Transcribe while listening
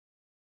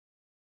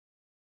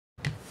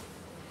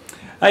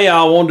Hey,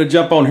 I wanted to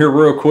jump on here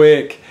real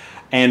quick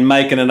and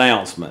make an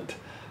announcement.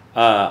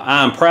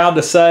 I'm proud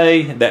to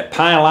say that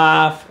Pine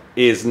Life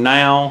is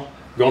now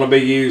going to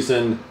be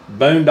using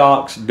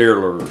Boondocks deer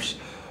lures.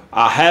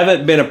 I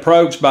haven't been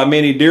approached by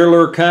many deer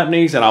lure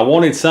companies, and I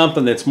wanted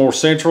something that's more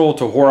central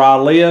to where I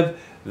live.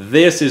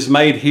 This is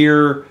made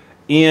here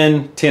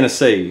in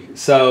Tennessee.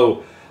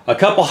 So a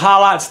couple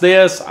highlights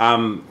this.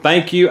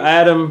 Thank you,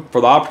 Adam,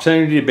 for the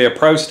opportunity to be a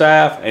pro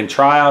staff and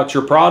try out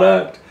your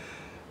product.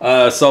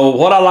 So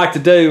what I like to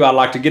do, I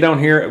like to get on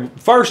here.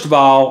 First of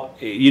all,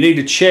 you need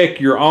to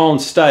check your own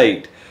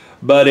state.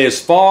 But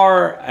as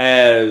far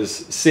as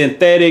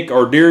synthetic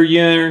or deer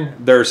urine,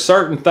 there's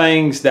certain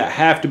things that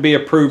have to be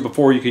approved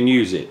before you can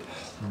use it.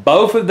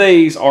 Both of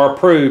these are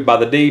approved by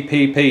the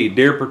DPP,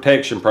 Deer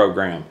Protection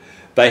Program.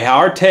 They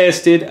are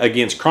tested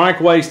against chronic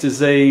waste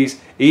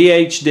disease,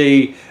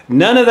 EHD,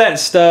 none of that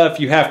stuff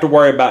you have to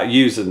worry about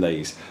using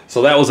these.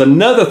 So that was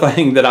another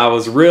thing that I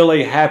was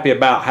really happy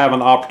about, having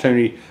the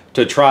opportunity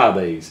to try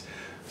these.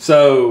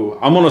 So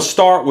I'm going to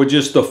start with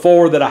just the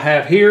 4 that I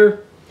have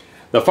here.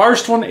 The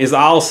first one is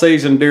all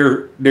season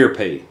deer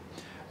pee.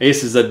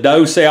 This is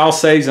a all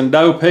season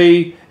doe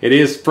pee. It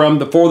is for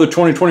the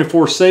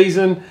 2024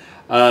 season.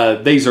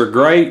 These are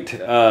great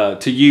to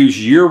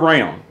use year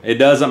round. It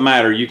doesn't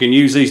matter. You can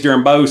use these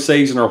during bow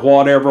season or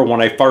whatever when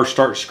they first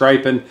start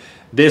scraping.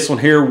 This one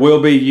here will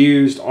be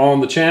used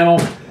on the channel.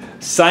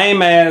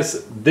 Same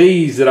as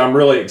these that I'm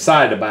really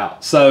excited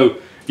about. So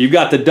you've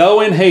got the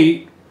doe in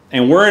heat,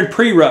 and we're in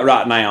pre-rut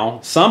right now.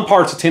 Some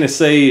parts of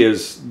Tennessee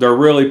they're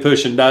really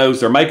pushing does.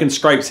 They're making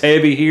scrapes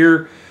heavy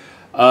here.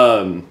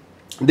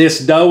 This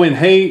doe in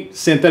heat,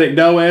 synthetic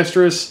doe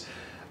estrus,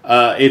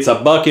 it's a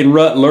buck and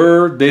rut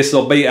lure. This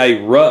will be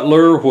a rut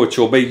lure, which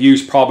will be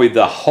used probably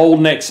the whole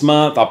next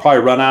month. I'll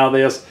probably run out of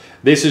this.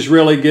 This is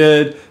really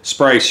good.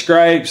 Spray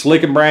scrapes,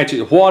 licking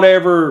branches,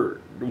 whatever.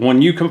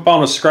 When you come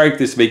upon a scrape,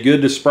 this will be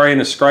good to spray in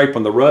a scrape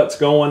when the rut's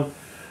going.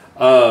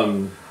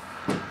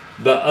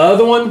 The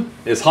other one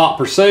is Hot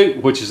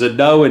Pursuit, which is a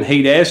doe and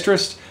heat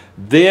estrus.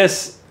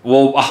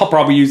 I'll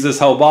probably use this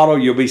whole bottle.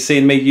 You'll be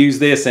seeing me use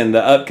this in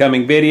the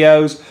upcoming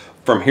videos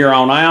from here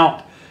on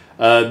out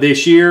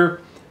this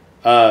year.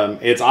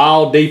 It's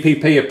all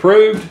DPP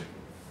approved.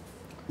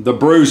 The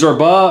Bruiser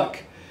Buck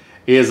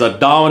is a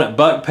dominant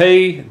buck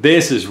pee.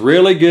 This is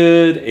really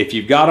good. If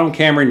you've got on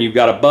camera and you've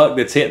got a buck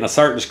that's hitting a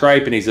certain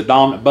scrape and he's a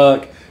dominant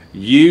buck,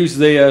 use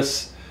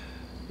this.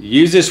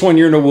 Use this when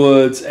you're in the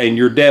woods, and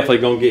you're definitely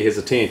going to get his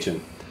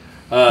attention.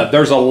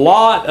 There's a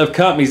lot of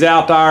companies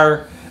out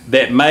there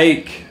that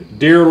make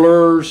deer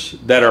lures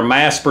that are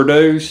mass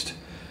produced,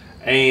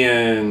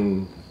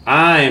 and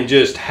I am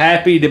just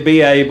happy to be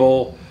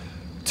able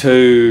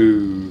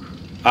to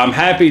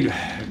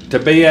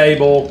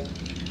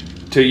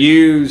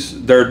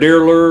use their deer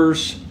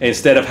lures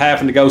instead of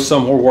having to go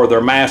somewhere where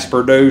they're mass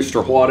produced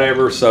or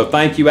whatever. So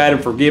thank you, Adam,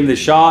 for giving this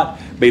a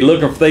shot. Be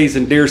looking for these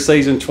in deer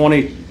season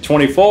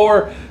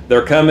 2024.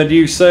 They're coming to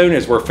you soon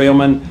as we're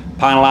filming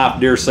Pine Life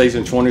Deer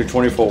Season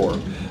 2024.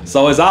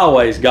 So as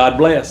always, God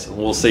bless.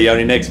 We'll see you on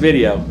the next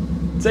video.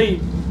 See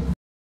you.